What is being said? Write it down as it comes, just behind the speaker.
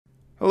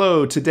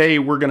Hello, today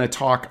we're going to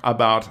talk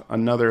about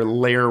another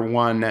layer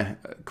 1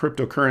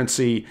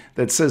 cryptocurrency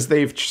that says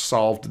they've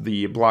solved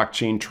the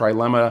blockchain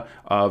trilemma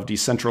of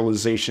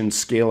decentralization,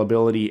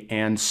 scalability,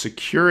 and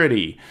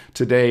security.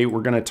 Today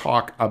we're going to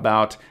talk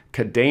about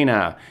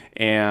Kadena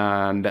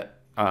and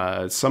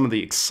some of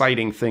the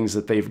exciting things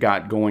that they've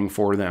got going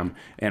for them.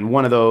 And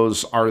one of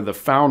those are the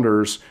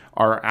founders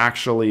are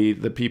actually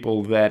the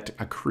people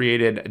that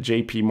created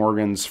JP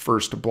Morgan's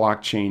first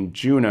blockchain,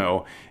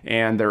 Juno,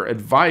 and their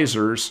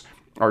advisors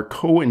are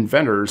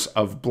co-inventors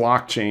of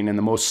blockchain and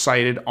the most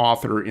cited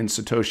author in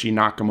Satoshi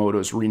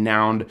Nakamoto's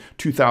renowned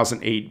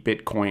 2008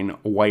 Bitcoin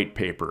white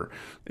paper.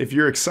 If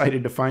you're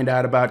excited to find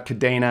out about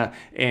Kadena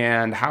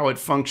and how it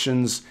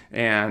functions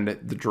and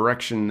the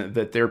direction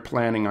that they're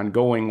planning on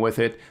going with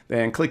it,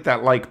 then click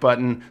that like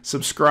button,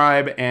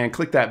 subscribe, and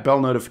click that bell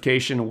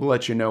notification. We'll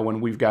let you know when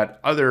we've got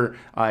other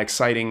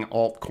exciting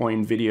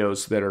altcoin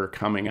videos that are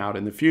coming out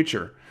in the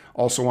future.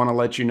 Also want to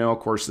let you know, of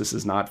course, this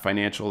is not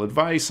financial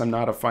advice. I'm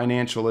not a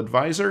financial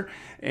advisor,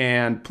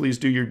 and please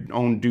do your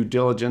own due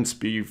diligence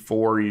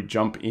before you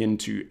jump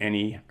into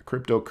any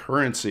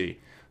cryptocurrency.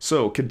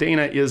 So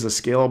Kadena is a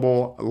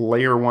scalable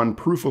layer 1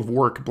 proof of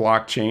work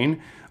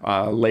blockchain.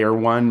 Layer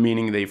 1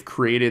 meaning they've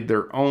created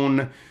their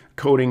own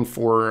coding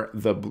for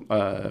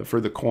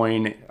the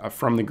coin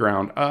from the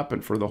ground up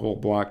and for the whole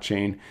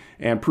blockchain.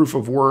 And proof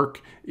of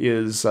work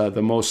is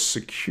the most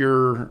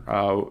secure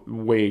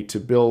way to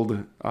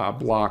build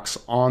blocks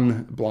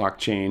on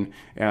blockchain,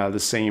 the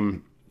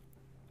same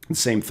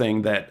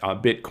thing that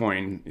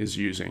Bitcoin is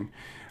using.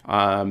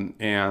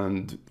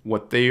 And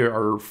what they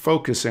are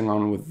focusing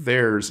on with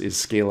theirs is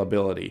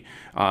scalability.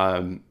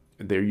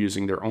 They're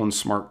using their own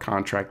smart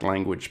contract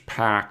language,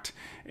 Pact,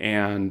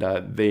 and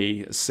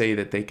they say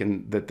that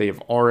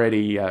they've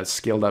already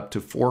scaled up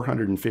to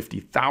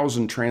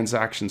 450,000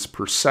 transactions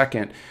per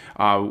second,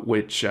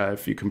 which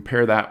if you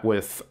compare that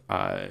with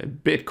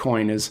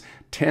Bitcoin is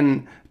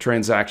 10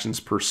 transactions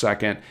per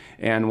second,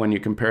 and when you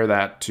compare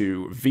that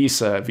to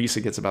Visa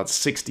gets about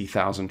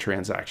 60,000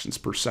 transactions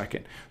per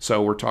second.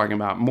 So we're talking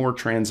about more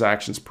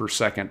transactions per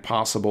second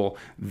possible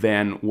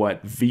than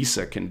what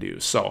Visa can do.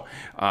 So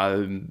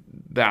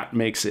that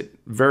makes it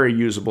very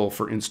usable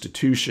for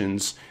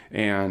institutions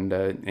and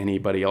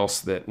anybody else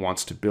that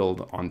wants to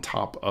build on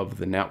top of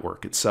the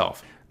network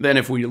itself. Then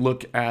if we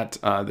look at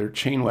their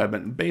chain web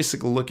and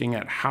basically looking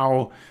at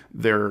how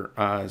their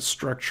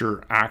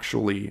structure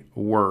actually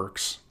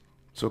works.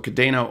 So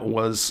Kadena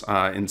was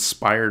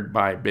inspired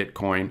by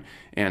Bitcoin.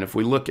 And if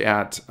we look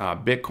at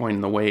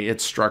Bitcoin, the way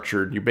it's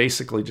structured, you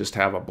basically just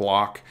have a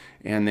block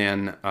and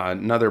then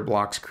another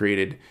block's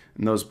created,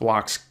 and those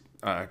blocks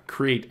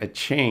create a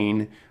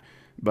chain.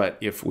 But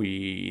if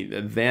we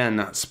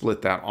then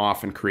split that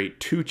off and create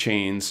two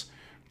chains,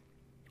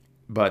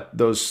 but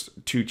those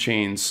two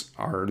chains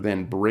are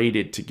then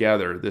braided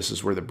together. This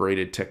is where the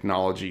braided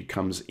technology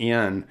comes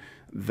in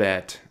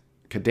that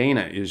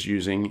Kadena is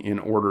using in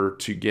order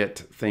to get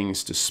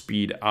things to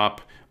speed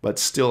up, but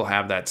still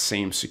have that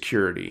same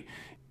security.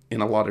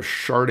 In a lot of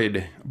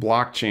sharded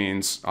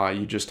blockchains,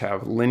 you just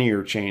have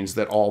linear chains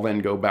that all then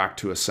go back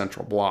to a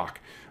central block.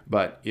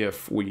 But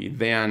if we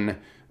then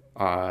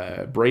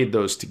braid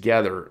those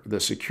together, the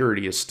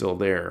security is still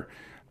there.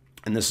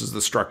 And this is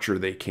the structure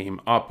they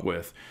came up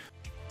with.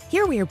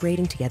 Here we are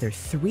braiding together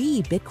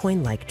 3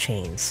 Bitcoin-like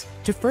chains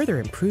to further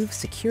improve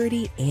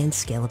security and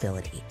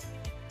scalability.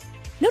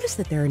 Notice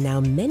that there are now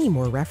many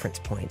more reference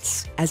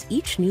points, as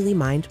each newly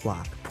mined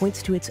block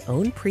points to its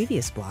own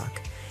previous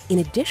block, in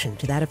addition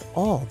to that of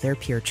all their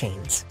peer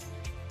chains.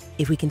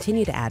 If we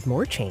continue to add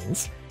more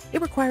chains,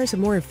 it requires a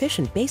more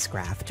efficient base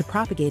graph to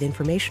propagate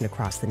information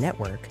across the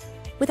network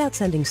without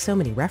sending so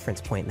many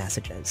reference point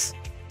messages.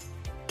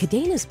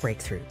 Kadena's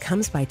breakthrough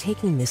comes by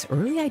taking this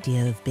early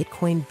idea of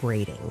Bitcoin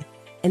braiding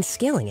and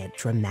scaling it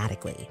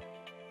dramatically.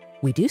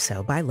 We do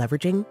so by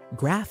leveraging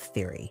graph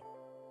theory.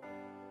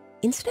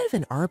 Instead of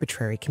an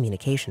arbitrary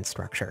communication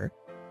structure,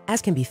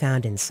 as can be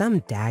found in some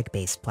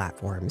DAG-based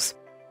platforms,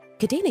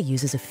 Kadena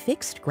uses a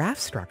fixed graph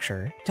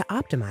structure to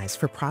optimize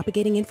for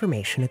propagating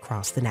information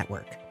across the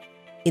network.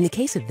 In the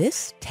case of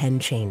this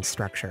 10-chain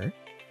structure,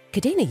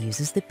 Kadena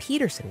uses the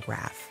Peterson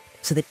graph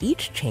so that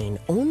each chain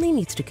only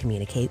needs to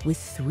communicate with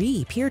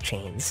 3 peer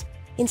chains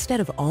instead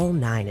of all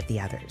 9 of the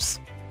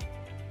others.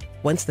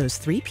 Once those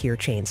 3 peer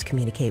chains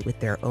communicate with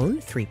their own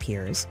 3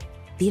 peers,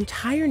 the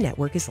entire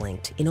network is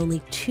linked in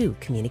only 2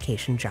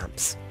 communication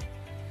jumps.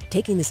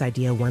 Taking this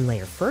idea one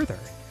layer further,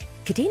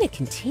 Kadena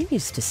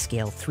continues to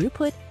scale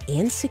throughput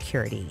and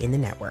security in the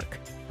network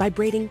by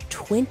braiding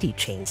 20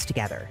 chains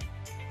together.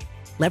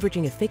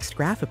 Leveraging a fixed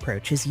graph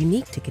approach is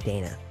unique to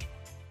Kadena.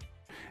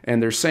 And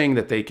they're saying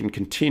that they can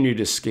continue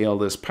to scale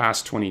this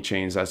past 20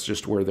 chains. That's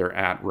just where they're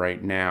at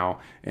right now.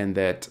 And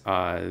that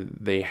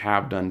they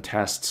have done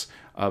tests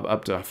of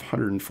up to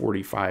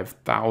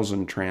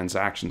 145,000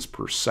 transactions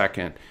per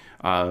second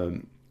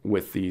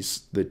with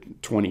the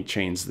 20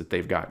 chains that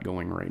they've got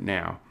going right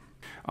now.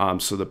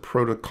 So the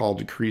protocol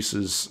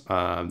decreases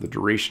the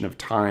duration of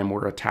time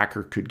where an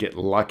attacker could get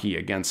lucky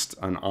against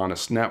an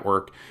honest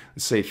network.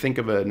 Say, think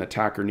of an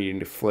attacker needing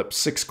to flip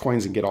 6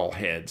 coins and get all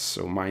heads,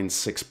 so mine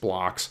 6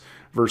 blocks,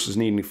 versus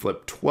needing to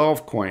flip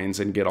 12 coins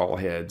and get all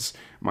heads,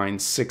 mine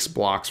 6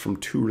 blocks from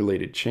 2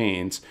 related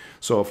chains.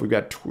 So if we've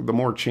got the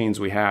more chains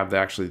we have,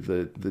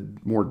 the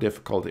more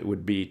difficult it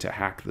would be to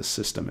hack the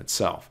system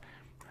itself.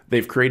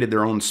 They've created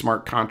their own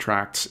smart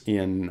contracts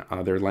in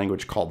their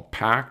language called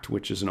Pact,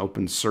 which is an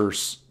open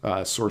source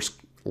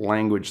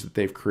language that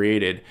they've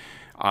created.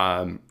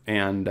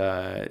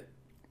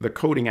 The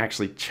coding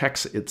actually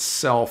checks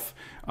itself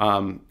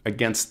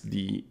against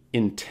the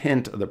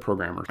intent of the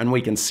programmer. And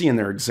we can see in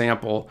their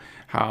example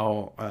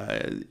how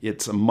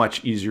it's a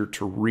much easier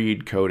to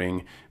read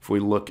coding. If we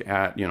look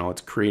at,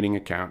 it's creating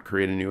account,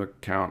 create a new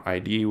account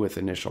ID with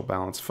initial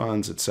balance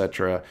funds,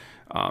 etc.,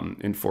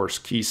 enforce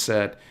key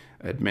set,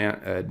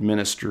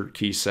 administer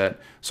key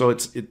set. So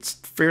it's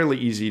fairly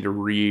easy to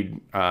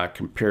read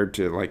compared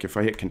to, like, if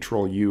I hit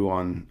Control U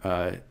on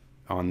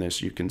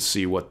this, you can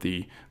see what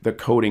the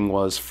coding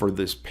was for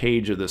this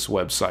page of this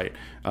website.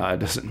 It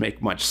doesn't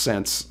make much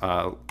sense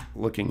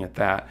looking at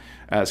that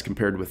as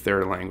compared with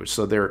their language.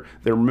 So they're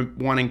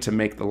wanting to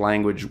make the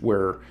language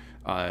where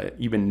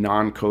even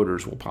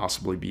non-coders will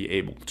possibly be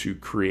able to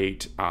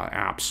create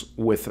apps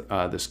with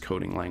this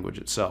coding language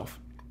itself.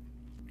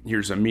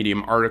 Here's a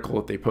Medium article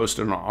that they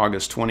posted on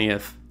August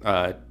 20th,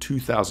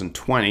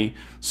 2020.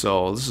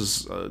 So this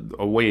is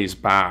a ways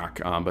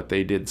back, but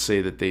they did say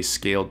that they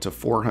scaled to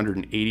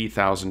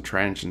 480,000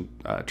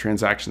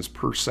 transactions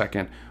per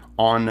second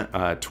on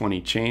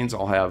 20 chains.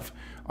 I'll have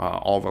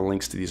all the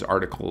links to these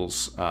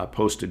articles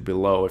posted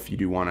below if you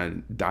do want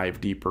to dive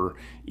deeper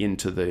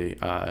into the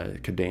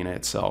Kadena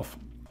itself.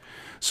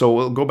 So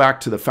we'll go back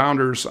to the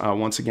founders.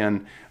 Once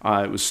again,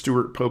 it was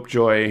Stuart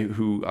Popejoy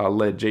who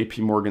led JP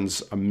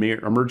Morgan's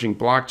emerging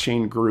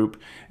blockchain group.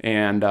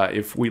 And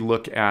if we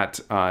look at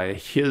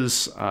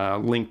his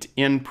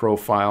LinkedIn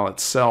profile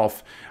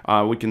itself,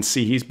 we can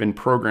see he's been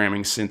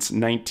programming since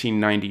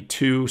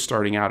 1992,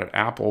 starting out at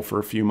Apple for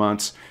a few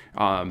months,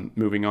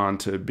 moving on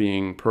to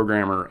being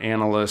programmer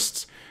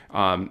analysts.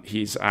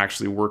 He's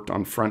actually worked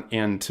on front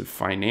end to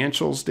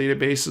financials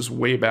databases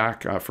way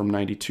back from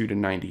 92 to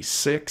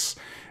 96.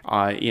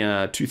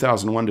 In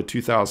 2001 to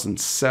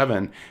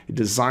 2007, he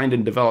designed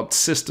and developed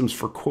systems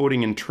for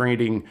quoting and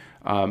trading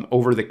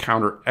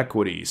over-the-counter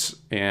equities.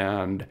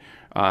 And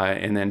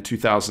then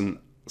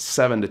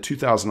 2007 to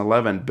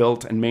 2011,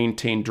 built and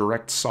maintained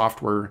direct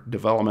software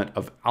development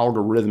of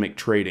algorithmic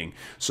trading.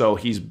 So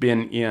he's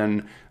been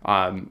in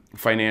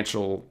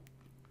financial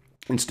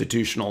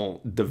institutional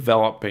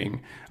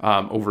developing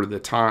over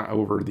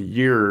the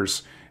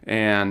years,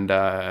 and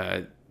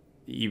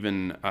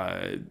even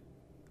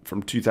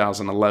from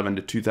 2011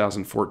 to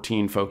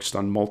 2014 focused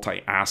on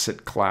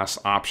multi-asset class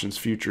options,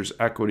 futures,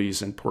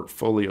 equities, and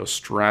portfolio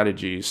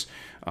strategies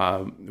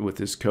with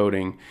his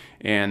coding.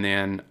 And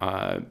then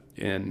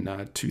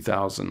in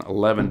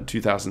 2011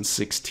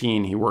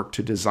 2016 he worked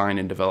to design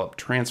and develop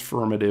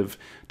transformative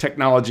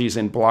technologies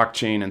in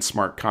blockchain and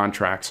smart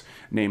contracts,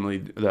 namely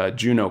the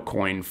Juno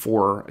coin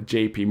for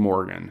JP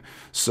Morgan.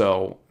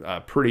 So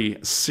pretty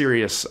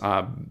serious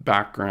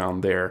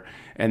background there.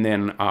 And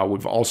then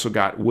we've also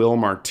got Will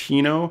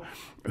Martino,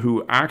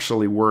 who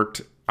actually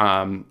worked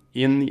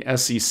in the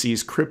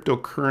SEC's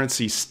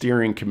cryptocurrency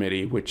steering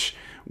committee, which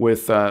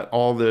with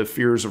all the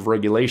fears of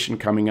regulation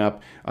coming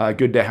up,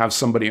 good to have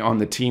somebody on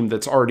the team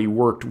that's already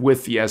worked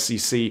with the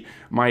SEC,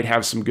 might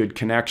have some good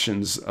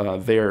connections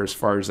there as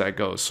far as that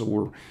goes.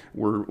 So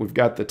we've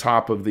got the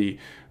top of the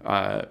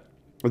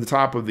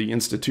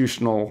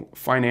institutional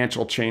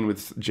financial chain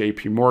with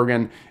JP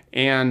Morgan,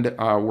 and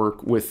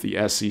work with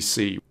the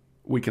SEC.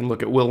 We can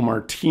look at Will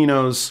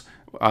Martino's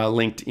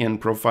LinkedIn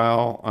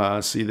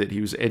profile, see that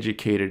he was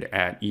educated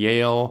at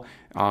Yale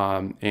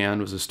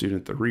and was a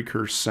student at the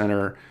Recurse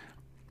Center.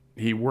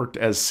 He worked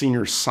as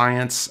senior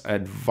science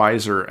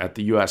advisor at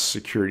the U.S.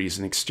 Securities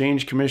and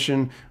Exchange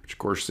Commission, which of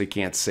course they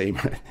can't say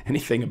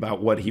anything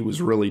about what he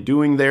was really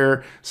doing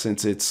there,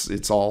 since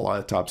it's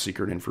all top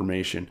secret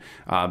information.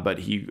 But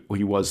he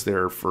was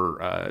there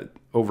for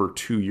over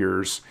 2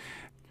 years.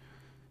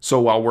 So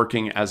while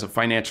working as a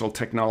financial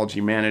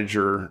technology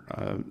manager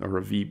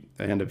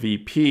and a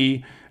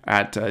VP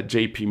at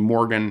JP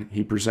Morgan,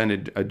 he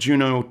presented a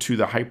Juno to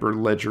the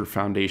Hyperledger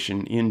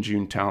Foundation in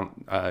June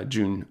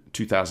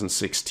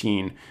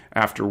 2016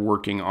 after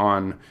working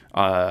on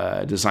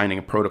designing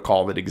a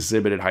protocol that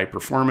exhibited high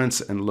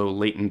performance and low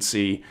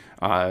latency,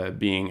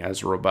 being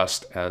as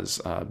robust as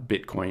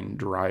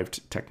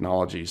Bitcoin-derived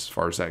technologies as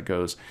far as that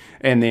goes.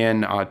 And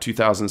then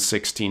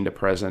 2016 to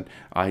present,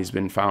 he's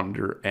been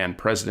founder and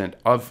president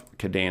of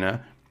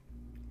Kadena.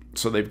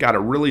 So they've got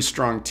a really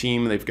strong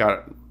team. They've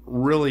got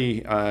really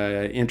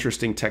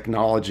interesting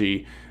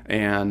technology,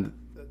 and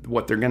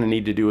what they're going to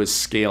need to do is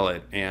scale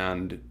it.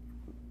 And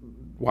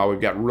while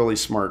we've got really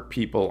smart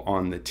people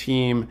on the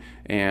team,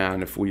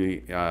 and if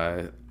we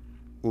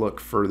look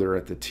further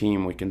at the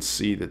team, we can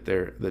see that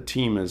the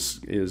team is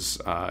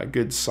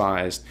good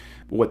sized.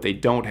 What they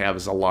don't have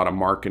is a lot of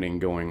marketing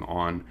going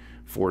on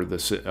for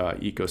this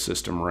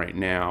ecosystem right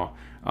now.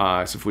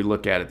 So if we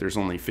look at it, there's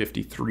only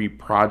 53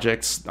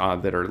 projects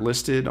that are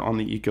listed on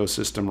the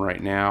ecosystem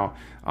right now.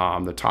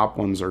 The top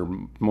ones are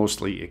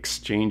mostly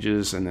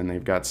exchanges, and then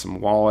they've got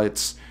some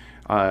wallets,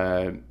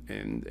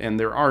 and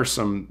there are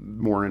some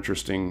more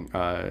interesting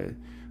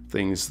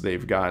things.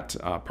 They've got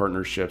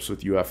partnerships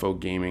with UFO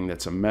Gaming,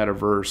 that's a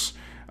metaverse,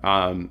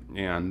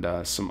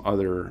 and some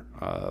other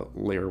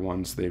layer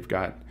ones they've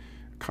got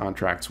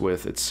contracts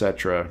with,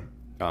 etc.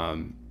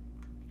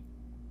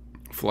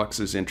 Flux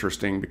is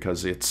interesting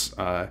because it's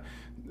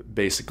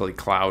basically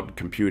cloud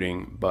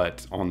computing,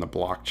 but on the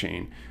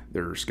blockchain.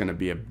 There's going to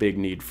be a big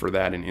need for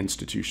that in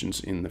institutions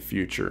in the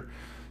future.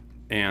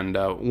 And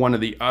one of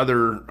the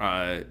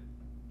other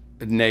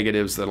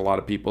negatives that a lot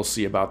of people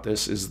see about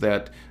this is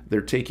that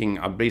they're taking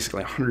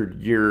basically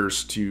 100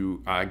 years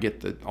to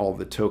get all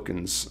the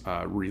tokens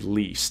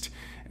released.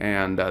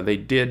 And they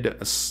did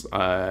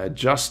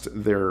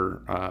adjust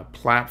their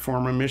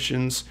platform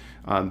emissions.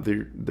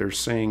 They're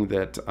saying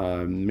that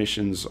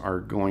emissions are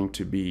going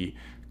to be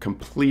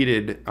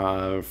completed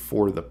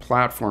for the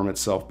platform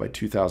itself by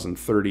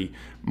 2030.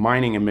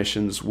 Mining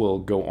emissions will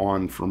go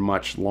on for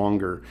much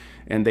longer,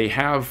 and they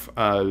have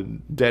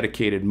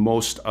dedicated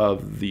most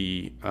of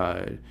the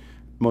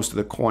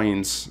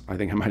coins. I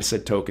think I might have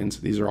said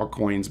tokens. These are all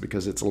coins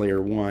because it's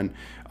layer one,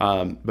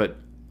 but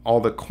all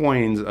the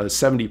coins,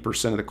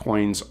 70% of the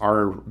coins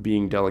are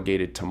being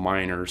delegated to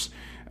miners.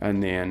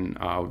 And then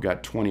we've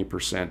got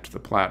 20% to the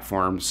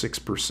platform,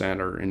 6%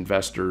 are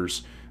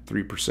investors,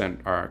 3%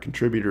 are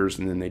contributors,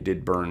 and then they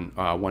did burn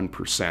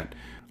 1%.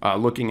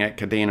 Looking at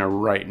Kadena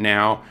right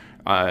now,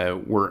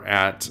 we're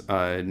at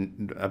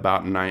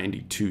about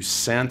 92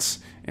 cents,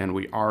 and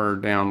we are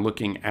down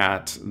looking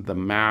at the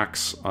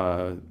max,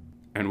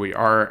 and we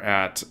are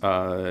at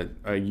a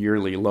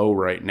yearly low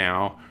right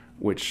now,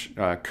 which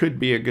could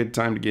be a good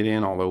time to get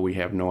in, although we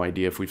have no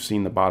idea if we've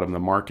seen the bottom of the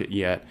market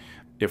yet.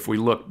 If we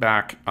look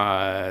back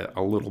a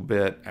little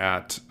bit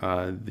at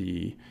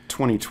the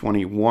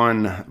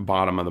 2021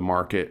 bottom of the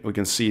market, we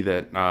can see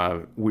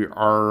that we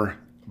are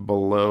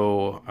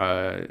below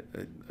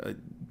an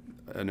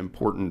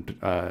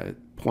important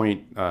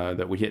point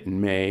that we hit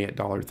in May at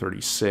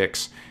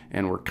 $1.36,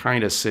 and we're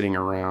kind of sitting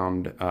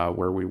around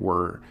where we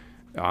were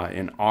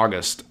in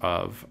August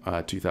of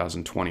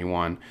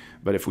 2021.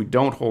 But if we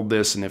don't hold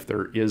this, and if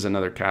there is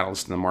another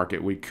catalyst in the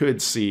market, we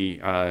could see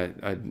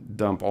a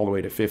dump all the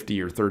way to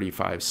 50 or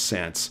 35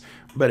 cents.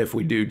 But if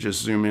we do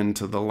just zoom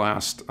into the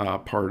last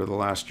part of the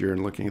last year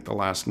and looking at the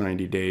last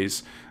 90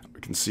 days, we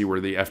can see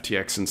where the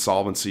FTX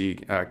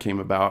insolvency came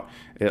about.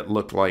 It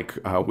looked like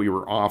we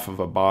were off of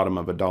a bottom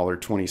of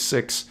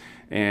 $1.26,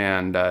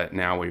 and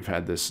now we've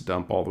had this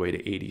dump all the way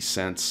to 80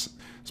 cents,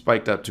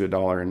 spiked up to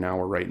 $1, and now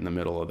we're right in the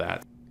middle of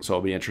that. So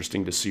it'll be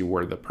interesting to see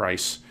where the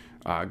price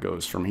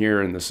goes from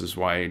here, and this is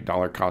why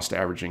dollar cost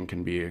averaging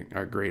can be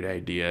a great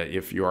idea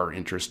if you are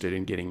interested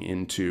in getting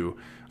into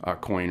a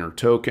coin or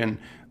token.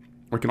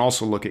 We can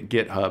also look at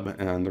GitHub,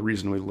 and the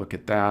reason we look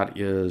at that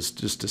is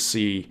just to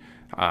see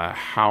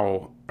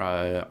how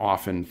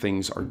often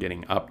things are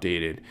getting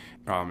updated.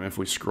 If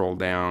we scroll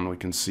down, we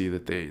can see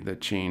that the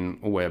chain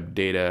web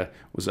data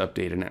was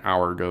updated an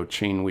hour ago,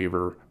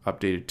 Chainweaver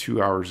updated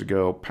 2 hours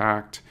ago,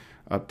 Pact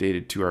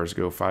updated 2 hours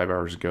ago, 5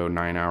 hours ago,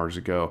 9 hours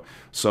ago.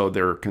 So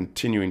they're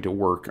continuing to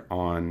work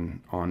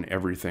on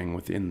everything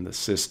within the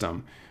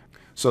system.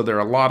 So there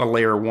are a lot of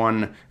layer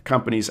one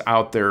companies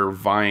out there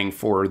vying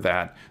for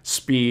that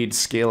speed,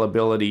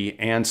 scalability,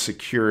 and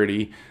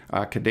security.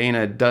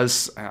 Kadena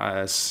does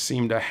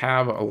seem to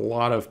have a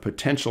lot of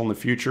potential in the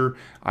future.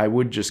 I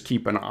would just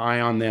keep an eye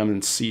on them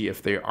and see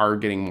if they are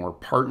getting more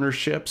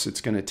partnerships.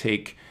 It's going to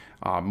take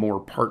more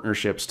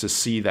partnerships to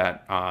see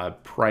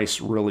that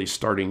price really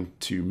starting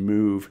to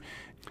move.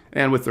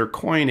 And with their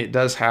coin, it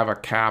does have a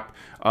cap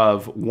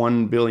of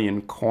 1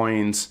 billion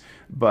coins,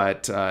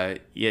 but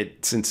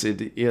since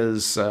it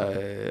is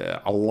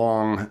a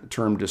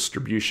long-term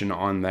distribution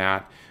on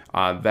that,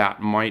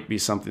 that might be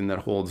something that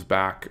holds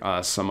back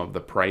some of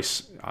the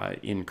price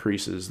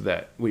increases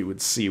that we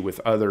would see with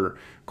other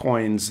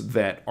coins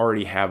that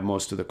already have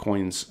most of the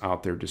coins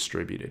out there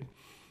distributed.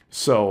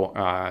 So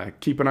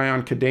keep an eye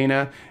on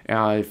Kadena.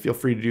 Feel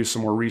free to do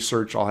some more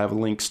research. I'll have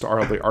links to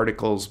all the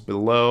articles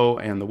below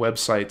and the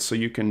website so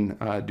you can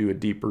do a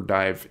deeper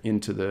dive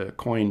into the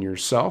coin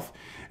yourself.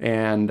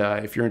 And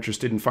if you're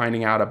interested in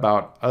finding out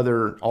about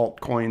other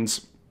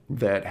altcoins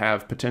that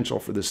have potential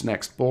for this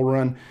next bull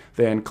run,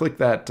 then click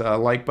that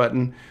like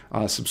button,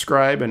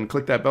 subscribe, and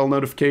click that bell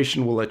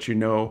notification. We'll let you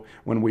know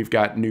when we've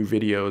got new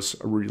videos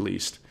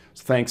released.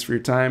 So thanks for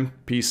your time,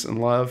 peace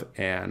and love,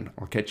 and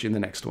I'll catch you in the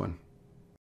next one.